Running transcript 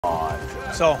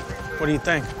So, what do you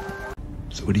think?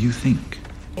 So what do you think?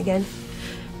 Again.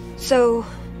 So,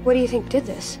 what do you think did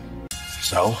this?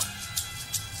 So?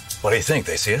 What do you think?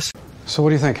 They see us? So, what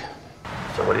do you think?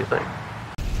 So what do you think?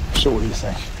 So, what do you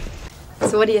think?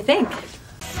 So, what do you think?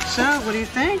 So, what do you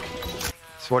think?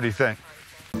 So what do you think?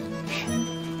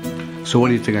 So what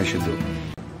do you think I should do?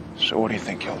 So, what do you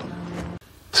think you'll do?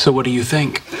 So what do you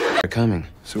think? They're coming.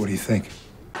 So what do you think?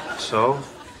 So,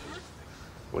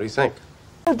 what do you think?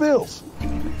 Bills.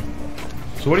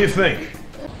 So what do you think?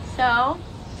 So,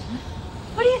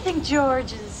 what do you think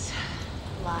George is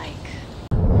like?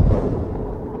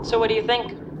 So what do you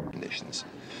think? Conditions.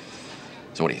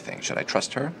 So what do you think? Should I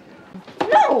trust her?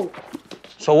 No!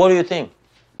 So what do you think?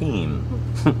 Team.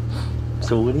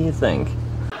 So what do you think?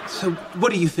 So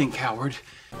what do you think, Howard?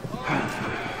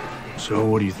 So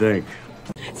what do you think?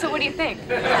 So what do you think?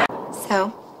 So,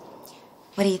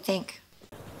 what do you think?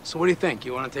 So what do you think?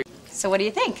 You want to take... So what do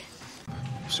you think?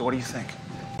 So, what do you think?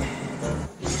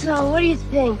 So, what do you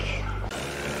think?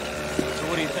 So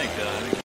what do you think,